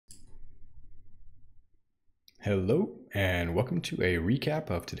Hello and welcome to a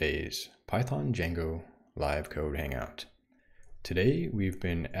recap of today's Python Django live code hangout. Today we've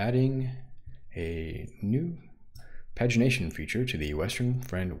been adding a new pagination feature to the Western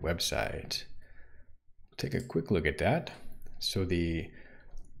Friend website. Take a quick look at that. So the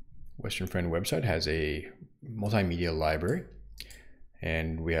Western Friend website has a multimedia library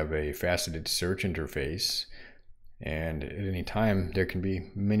and we have a faceted search interface. And at any time, there can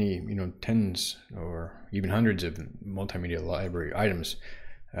be many, tens or even hundreds of multimedia library items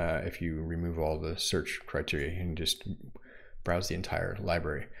if you remove all the search criteria and just browse the entire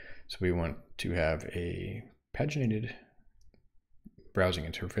library. So we want to have a paginated browsing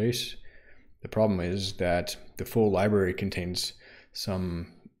interface. The problem is that the full library contains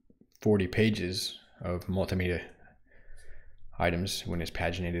some 40 pages of multimedia items when it's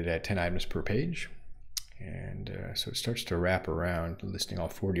paginated at 10 items per page. And so it starts to wrap around listing all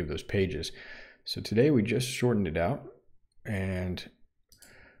 40 of those pages. So today we just shortened it out, and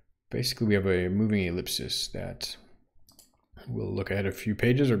basically we have a moving ellipsis that will look at a few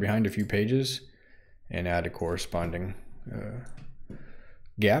pages or behind a few pages and add a corresponding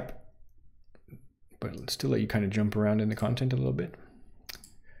gap, but let's still let you kind of jump around in the content a little bit.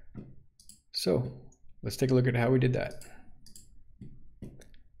 So let's take a look at how we did that.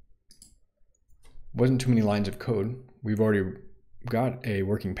 Wasn't too many lines of code. We've already got a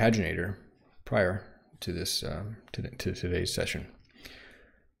working paginator prior to this to today's session.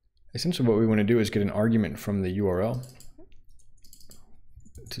 Essentially what we want to do is get an argument from the URL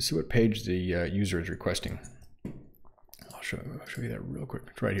to see what page the user is requesting. I'll show you that real quick.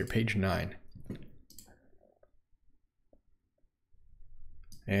 It's right here, page 9.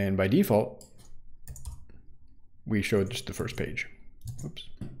 And by default, we showed just the first page. Oops.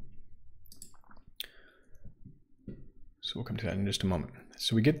 So we'll come to that in just a moment.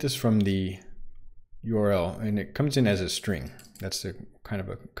 So we get this from the URL and it comes in as a string. That's a kind of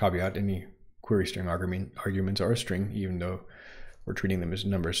a caveat. Any query string arguments are a string, even though we're treating them as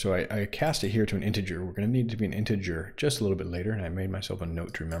numbers. So I cast it here to an integer. We're going to need it to be an integer just a little bit later, and I made myself a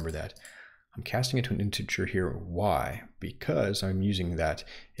note to remember that. I'm casting it to an integer here. Why? Because I'm using that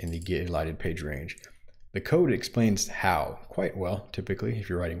in the get elided page range. The code explains how quite well, typically, if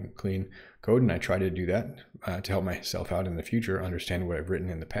you're writing clean code, and I try to do that to help myself out in the future, understand what I've written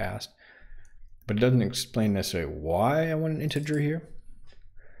in the past. But it doesn't explain necessarily why I want an integer here.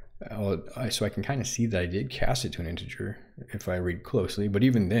 So I can kind of see that I did cast it to an integer if I read closely, but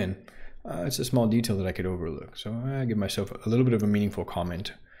even then, it's a small detail that I could overlook. So I give myself a little bit of a meaningful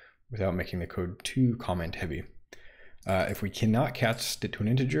comment without making the code too comment heavy. If we cannot cast it to an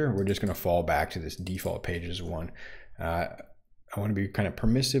integer, we're just going to fall back to this default page as one. I want to be kind of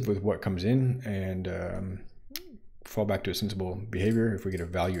permissive with what comes in and fall back to a sensible behavior if we get a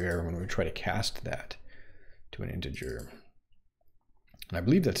value error when we try to cast that to an integer. And I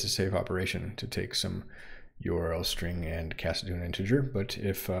believe that's a safe operation to take some URL string and cast it to an integer, but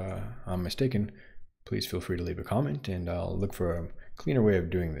if I'm mistaken, please feel free to leave a comment and I'll look for a cleaner way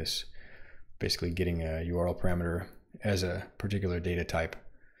of doing this. Basically getting a URL parameter as a particular data type,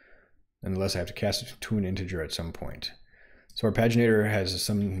 unless I have to cast it to an integer at some point. So our paginator has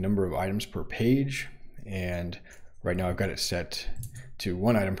some number of items per page, and right now I've got it set to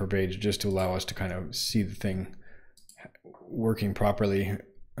 1 item per page just to allow us to kind of see the thing working properly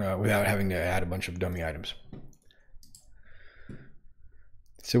without having to add a bunch of dummy items.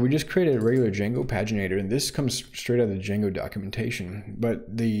 So we just created a regular Django paginator, and this comes straight out of the Django documentation.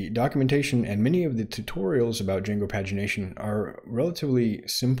 But the documentation and many of the tutorials about Django pagination are relatively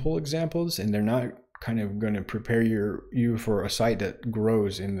simple examples, and they're not kind of going to prepare you for a site that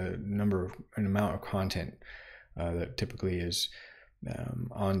grows in the number and amount of content that typically is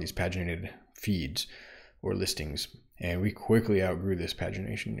on these paginated feeds or listings. And we quickly outgrew this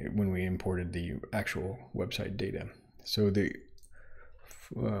pagination when we imported the actual website data. So the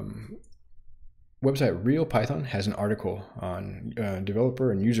website Real Python has an article on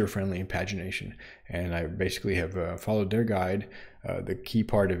developer and user-friendly pagination, and I basically have followed their guide. The key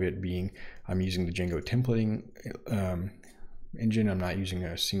part of it being I'm using the Django templating engine. I'm not using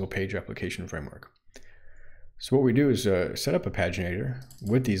a single page application framework. So what we do is set up a paginator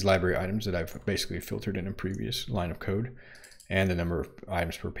with these library items that I've basically filtered in a previous line of code and the number of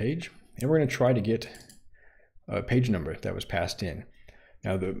items per page, and we're going to try to get a page number that was passed in.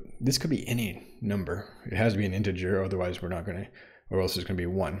 Now this could be any number. It has to be an integer, otherwise we're not going to, or else it's going to be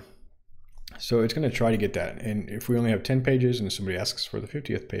 1. So it's going to try to get that. And if we only have 10 pages and somebody asks for the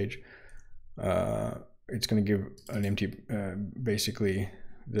 50th page, it's going to give an empty, basically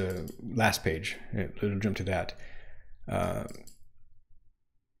the last page. It'll jump to that.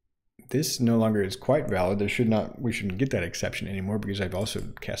 this no longer is quite valid. We shouldn't get that exception anymore because I've also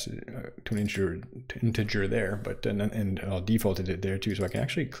cast it to an integer there, but and I'll defaulted it there too. So I can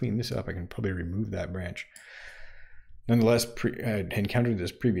actually clean this up. I can probably remove that branch. Nonetheless, I encountered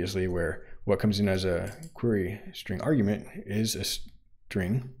this previously where what comes in as a query string argument is a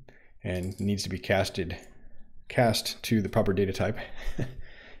string and needs to be cast to the proper data type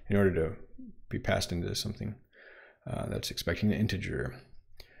in order to be passed into something that's expecting an integer.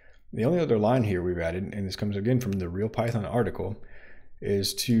 The only other line here we've added, and this comes again from the real Python article,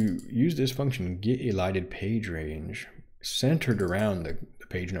 is to use this function get elided page range centered around the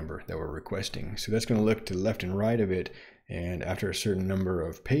page number that we're requesting. So that's going to look to the left and right of it, and after a certain number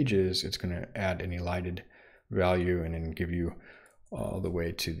of pages, it's going to add an elided value and then give you all the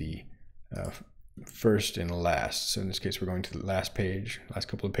way to the first and last. So in this case, we're going to the last page, last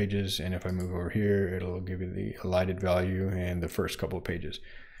couple of pages, and if I move over here, it'll give you the elided value and the first couple of pages.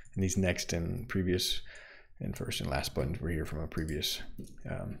 And these next and previous and first and last buttons were here from a previous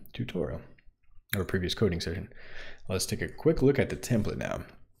tutorial or previous coding session. Let's take a quick look at the template now.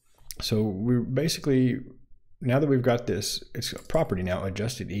 So we're basically, now that we've got this, it's a property now,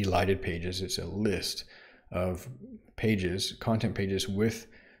 adjusted elided pages. It's a list of pages, content pages with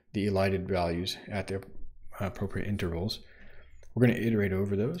the elided values at the appropriate intervals. We're going to iterate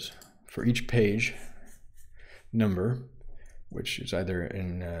over those for each page number, which is either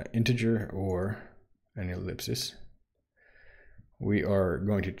an integer or an ellipsis. We are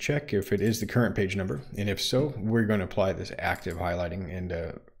going to check if it is the current page number, and if so, we're going to apply this active highlighting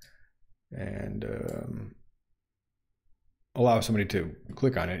and allow somebody to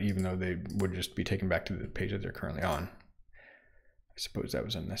click on it, even though they would just be taken back to the page that they're currently on. I suppose that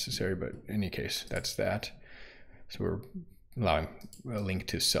was unnecessary, but in any case, that's that. So we're allowing a link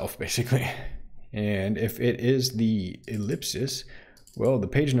to self, basically. And if it is the ellipsis, well, the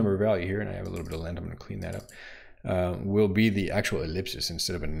page number value here, and I have a little bit of lint, I'm going to clean that up, will be the actual ellipsis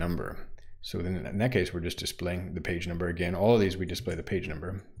instead of a number. So then in that case, we're just displaying the page number again. All of these, we display the page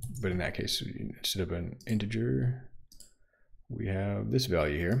number, but in that case, instead of an integer, we have this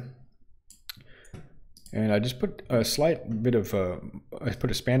value here. And I just put a slight bit of, I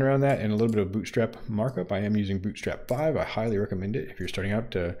put a span around that and a little bit of Bootstrap markup. I am using Bootstrap 5. I highly recommend it if you're starting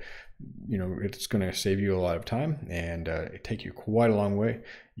out. You know, it's going to save you a lot of time and it take you quite a long way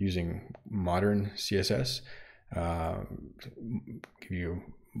using modern CSS. Give you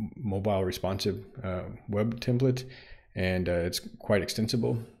mobile responsive web template, and it's quite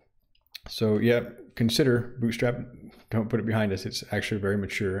extensible. So yeah, consider Bootstrap. Don't put it behind us. It's actually very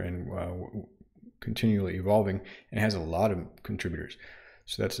mature and continually evolving, and has a lot of contributors.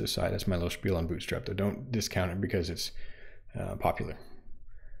 So that's the side. That's my little spiel on Bootstrap. Though don't discount it because it's popular.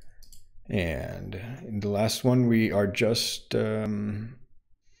 And in the last one, we are just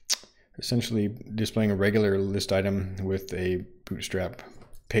essentially displaying a regular list item with a Bootstrap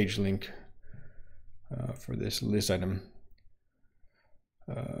page link for this list item.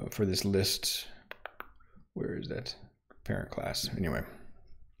 For this list, where is that parent class? Anyway.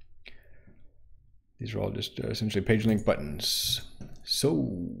 These are all just essentially page link buttons.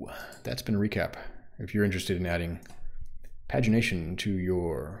 So that's been a recap. If you're interested in adding pagination to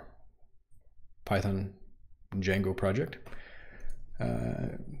your Python Django project,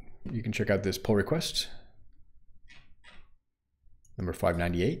 you can check out this pull request, number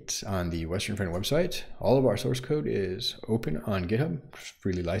 598 on the Western Friend website. All of our source code is open on GitHub,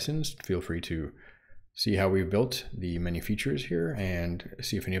 freely licensed. Feel free to see how we've built the many features here and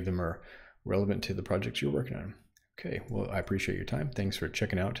see if any of them are relevant to the projects you're working on. Okay, well, I appreciate your time. Thanks for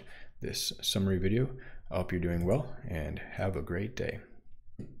checking out this summary video. I hope you're doing well and have a great day.